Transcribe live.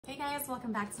guys,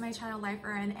 welcome back to my channel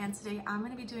Lifern, and today I'm going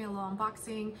to be doing a little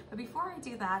unboxing. But before I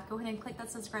do that, go ahead and click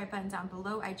that subscribe button down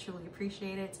below. I truly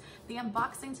appreciate it. The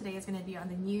unboxing today is going to be on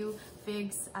the new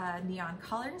FIGS neon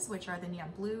colors, which are the neon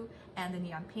blue and the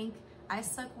neon pink. I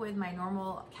stuck with my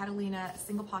normal Catarina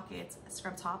single pocket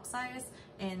scrub top size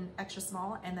in extra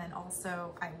small, and then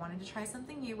also I wanted to try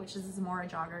something new, which is the Zamora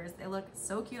Joggers. They look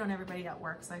so cute on everybody at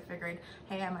work, so I figured,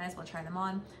 hey, I might as well try them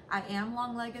on. I am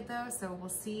long-legged though, so we'll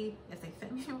see if they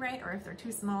fit me right or if they're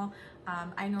too small.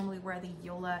 I normally wear the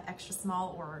Yola extra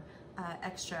small or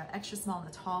extra small in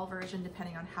the tall version,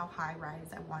 depending on how high rise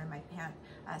I wanted my pant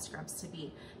scrubs to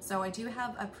be. So I do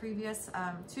have a previous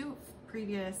two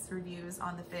previous reviews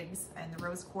on the FIGS and the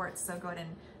rose quartz, so go ahead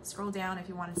and scroll down if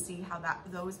you want to see how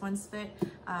those ones fit.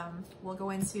 We'll go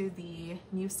into the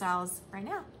new styles right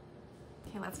now.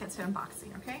 Okay, let's get to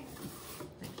unboxing. Okay,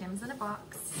 it comes in a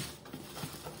box,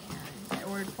 and I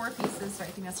ordered 4 pieces, so I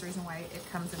think that's the reason why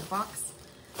it comes in a box.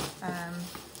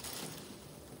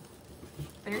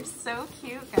 They're so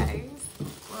cute, guys.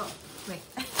 Whoa, wait.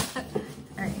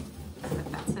 All right,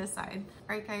 put that to the side.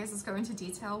 All right, guys, let's go into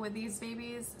detail with these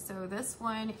babies. So this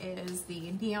one is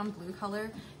the neon blue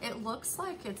color. It looks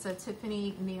like it's a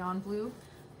Tiffany neon blue.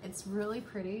 It's really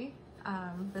pretty.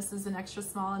 This is an extra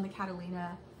small in the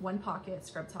Catarina one pocket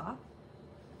scrub top.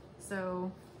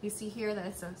 So you see here that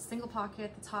it's a single pocket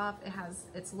at the top. It has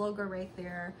its logo right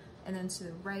there. And then to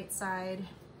the right side,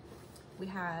 we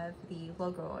have the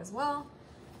logo as well.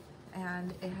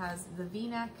 And it has the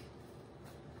V-neck,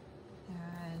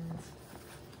 and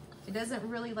it doesn't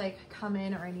really like come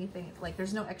in or anything. Like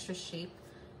there's no extra shape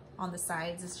on the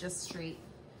sides. It's just straight.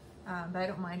 But I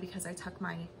don't mind because I tuck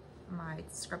my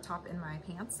scrub top in my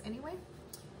pants anyway.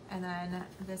 And then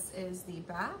this is the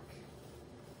back.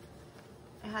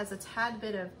 It has a tad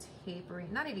bit of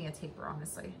tapering, not even a taper,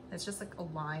 honestly. It's just like a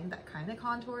line that kind of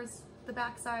contours the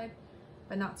back side,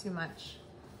 but not too much.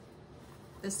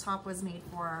 This top was made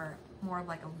for more of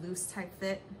like a loose type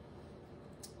fit.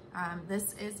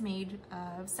 This is made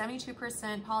of 72%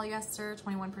 polyester,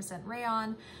 21%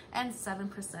 rayon, and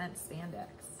 7% spandex.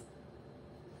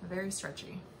 Very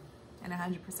stretchy and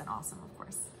 100% awesome, of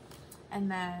course.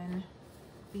 And then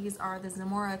these are the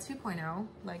Zamora 2.0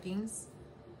 leggings.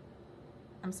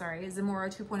 I'm sorry, Zamora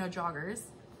 2.0 joggers.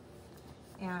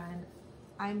 And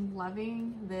I'm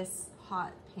loving this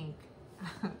hot pink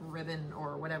ribbon,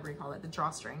 or whatever you call it, the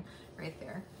drawstring right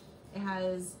there. It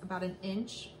has about an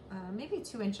inch, maybe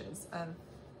 2 inches of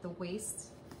the waist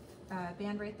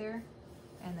band right there,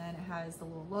 and then it has the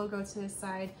little logo to the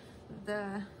side.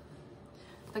 The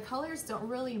colors don't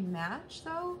really match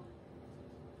though.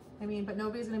 I mean, but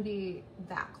nobody's gonna be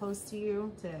that close to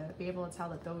you to be able to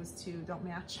tell that those two don't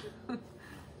match.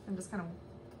 I'm just kind of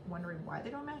wondering why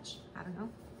they don't match. I don't know.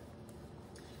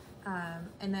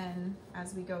 And then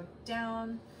as we go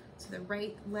down to the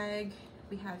right leg,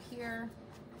 we have here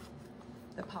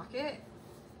the pocket,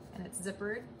 and it's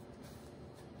zippered.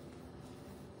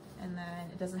 And then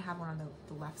it doesn't have one on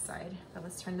the left side, but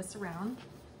let's turn this around.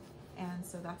 And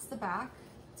so that's the back,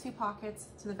 2 pockets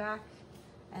to the back,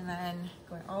 and then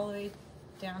going all the way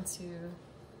down to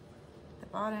the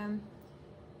bottom,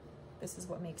 this is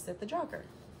what makes it the jogger.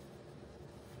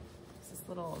 It's this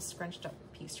little scrunched up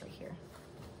piece right here.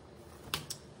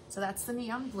 So that's the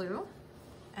neon blue.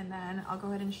 And then I'll go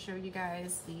ahead and show you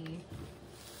guys the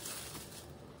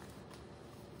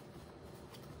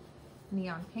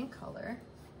neon pink color.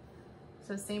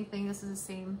 So same thing, this is the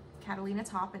same Catarina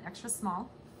top in extra small.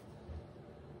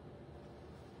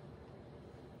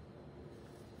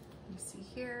 You see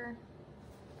here.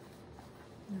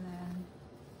 And then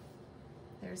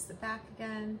there's the back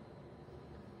again.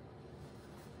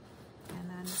 And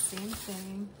then the same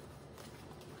thing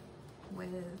with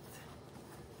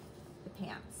the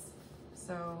pants.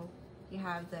 So you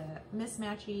have the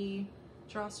mismatchy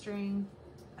drawstring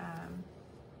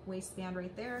waistband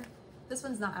right there. This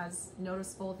one's not as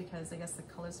noticeable because I guess the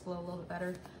colors flow a little bit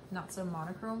better, not so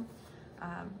monochrome,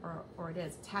 or it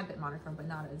is a tad bit monochrome, but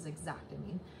not as exact, I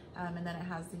mean. And then it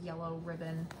has the yellow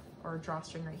ribbon or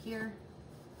drawstring right here.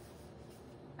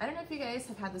 I don't know if you guys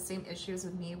have had the same issues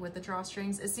with me with the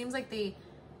drawstrings. It seems like they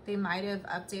might have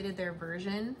updated their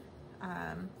version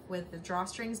with the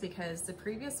drawstrings, because the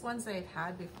previous ones that I've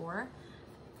had before,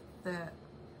 the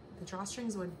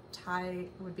drawstrings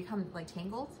would become like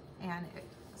tangled, and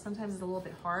sometimes it's a little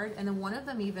bit hard. And then one of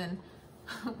them even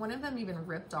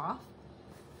ripped off,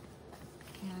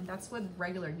 and that's with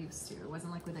regular use too. It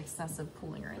wasn't like with excessive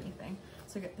pulling or anything.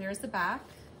 So there's the back,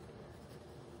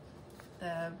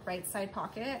 the right side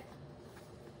pocket,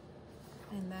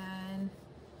 and then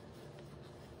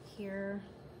here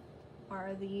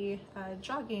are the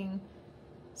jogging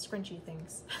scrunchy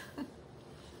things.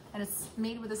 And it's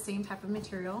made with the same type of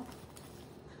material.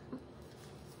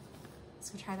 Let's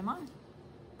go try them on.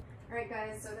 All right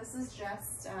guys, so this is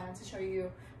just to show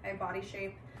you my body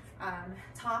shape.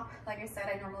 Top, like I said,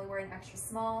 I normally wear an extra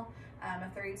small, a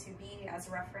 32B as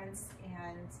a reference,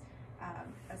 and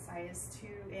a size 2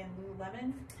 in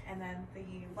Lululemon. And then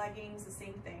the leggings, the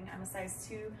same thing. I'm a size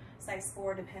 2, size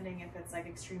 4, depending if it's like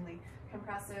extremely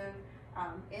compressive.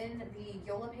 In the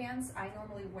Yola pants, I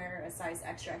normally wear a size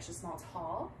extra small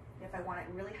tall if I want it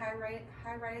really high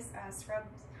rise scrub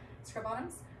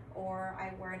bottoms, or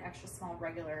I wear an extra small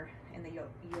regular in the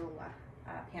Yola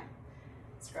pant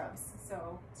scrubs.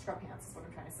 So scrub pants is what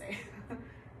I'm trying to say.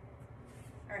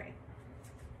 All right,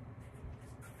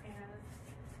 and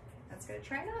let's go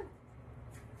try it on.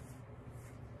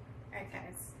 All right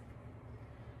guys,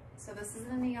 so this is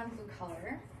in a neon blue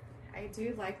color. I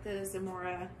do like the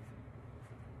Zamora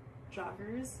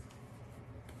Joggers.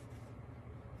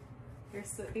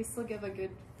 They still give a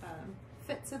good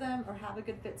fit to them, or have a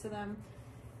good fit to them.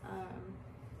 I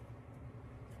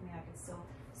mean, I can still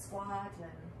squat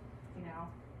and, you know,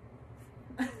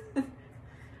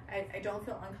 I don't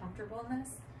feel uncomfortable in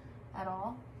this at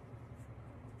all.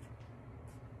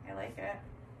 I like it.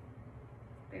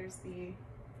 There's the, I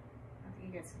don't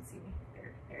think you guys can see me.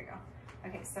 There you go.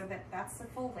 Okay, so that's the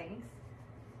full length.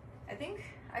 I think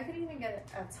I could even get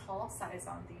a tall size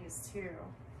on these too.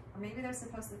 Or maybe they're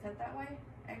supposed to fit that way,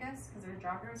 I guess, because they're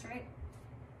joggers, right?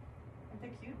 Aren't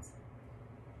they cute?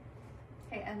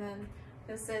 Okay, and then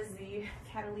this is the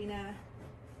Catarina,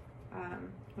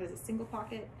 what is it, single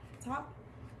pocket top.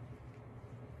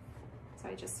 So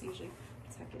I just usually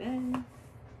tuck it in.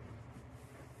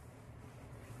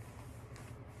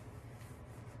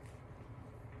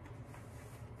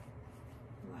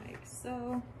 Like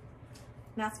so.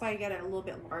 And that's why I get it a little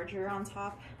bit larger on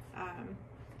top.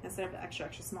 Instead of extra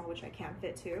small, which I can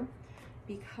fit to,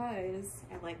 because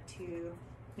I like to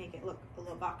make it look a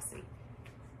little boxy.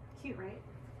 Cute, right?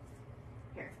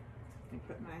 Here, let me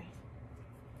put my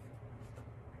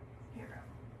hair up.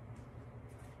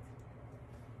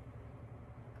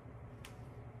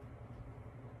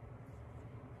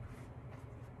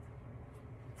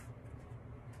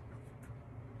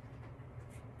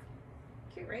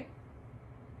 Cute, right?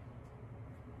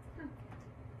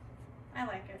 I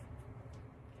like it.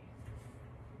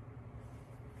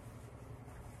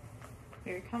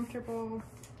 Very comfortable.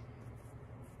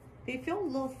 They feel a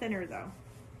little thinner though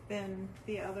than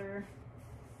the other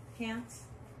pants.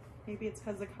 Maybe it's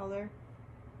because of the color,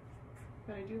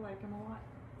 but I do like them a lot.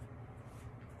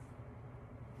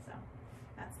 So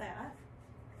that's that.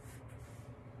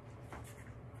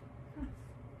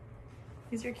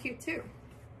 These are cute too.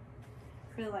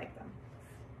 Really like them.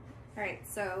 All right,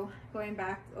 so going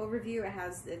back, overview, it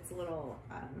has its little,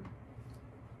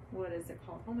 what is it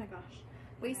called? Oh my gosh.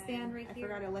 Waistband right here. I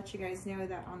forgot to let you guys know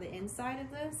that on the inside of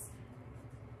this,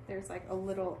 there's like a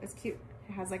little, it's cute.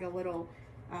 It has like a little,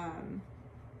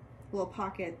 little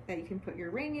pocket that you can put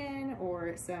your ring in,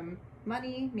 or some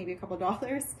money, maybe a couple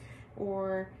dollars,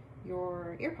 or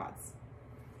your earpods.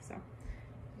 So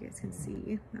you guys can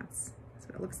see, that's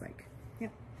what it looks like.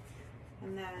 Yep.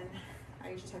 And then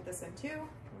I usually tuck this in too.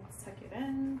 Let's tuck it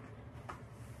in.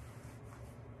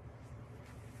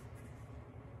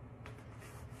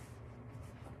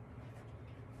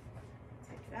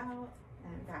 Out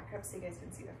and back up so you guys can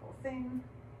see the whole thing.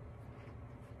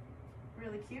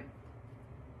 Really cute,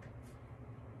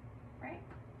 right?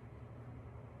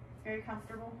 Very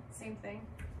comfortable. Same thing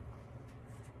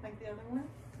like the other one.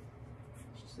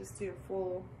 Just do a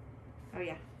full, oh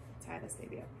yeah, tie this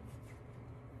baby up.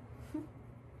 Okay,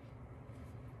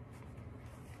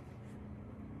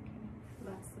 so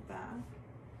that's the back.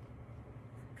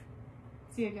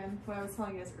 See, again, what I was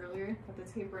telling you guys earlier, that the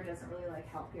taper doesn't really like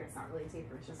help here. It's not really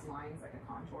taper, it's just lines like a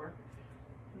contour.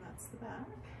 And that's the back.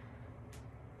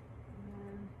 And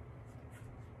then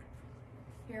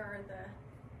here are the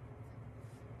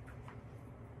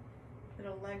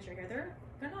little legs right here.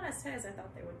 They're not as tight as I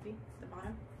thought they would be, the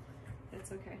bottom, but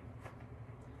it's okay.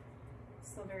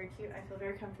 Still very cute. I feel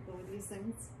very comfortable with these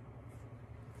things.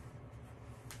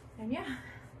 And yeah,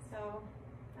 so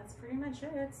that's pretty much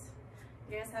it.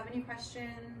 If you guys have any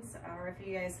questions, or if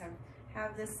you guys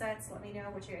have this set, so let me know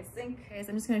what you guys think. Guys,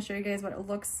 I'm just going to show you guys what it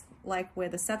looks like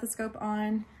with a stethoscope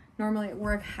on. Normally at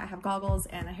work I have goggles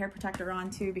and a hair protector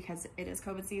on too, because it is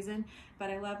COVID season, but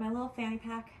I love my little fanny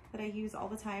pack that I use all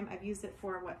the time. I've used it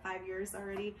for what, 5 years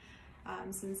already,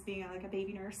 since being like a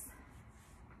baby nurse.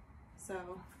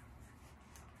 So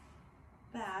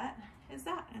that is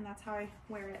that, and that's how I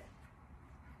wear it.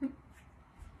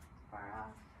 Far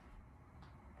off.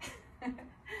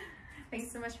 Thanks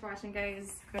so much for watching,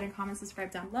 guys. Go ahead and comment,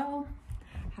 subscribe down below.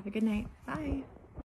 Have a good night. Bye.